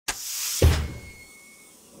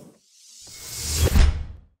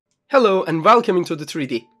Hello and welcome into the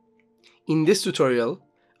 3D. In this tutorial,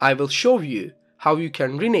 I will show you how you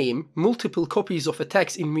can rename multiple copies of a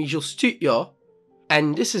text in Visual Studio,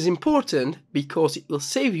 and this is important because it will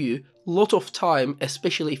save you a lot of time,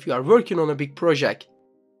 especially if you are working on a big project.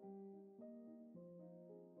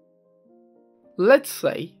 Let's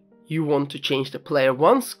say you want to change the player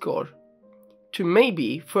 1 score to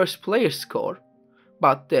maybe first player score,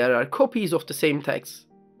 but there are copies of the same text.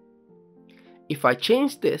 If I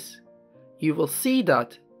change this, you will see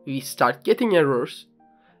that we start getting errors,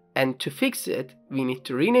 and to fix it we need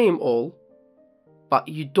to rename all, but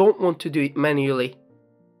you don't want to do it manually.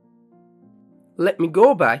 Let me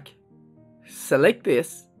go back, select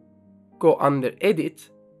this, go under Edit,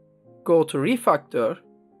 go to Refactor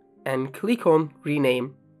and click on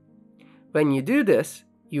Rename. When you do this,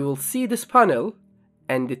 you will see this panel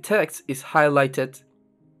and the text is highlighted.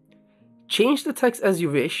 Change the text as you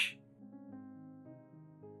wish.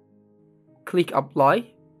 Click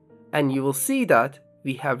Apply and you will see that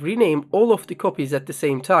we have renamed all of the copies at the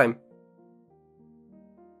same time.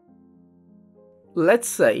 Let's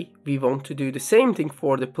say we want to do the same thing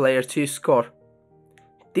for the player 2 score.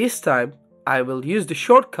 This time I will use the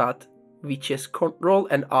shortcut which is Ctrl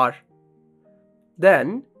and R.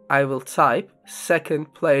 Then I will type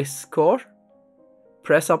second player score,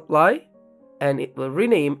 press Apply, and it will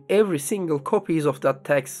rename every single copies of that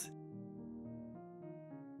text.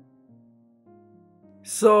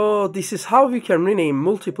 So this is how we can rename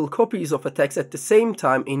multiple copies of a text at the same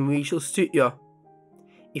time in Visual Studio.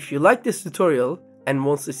 If you like this tutorial and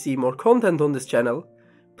want to see more content on this channel,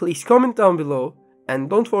 please comment down below and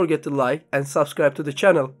don't forget to like and subscribe to the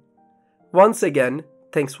channel. Once again,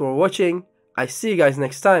 thanks for watching. I see you guys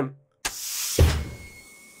next time.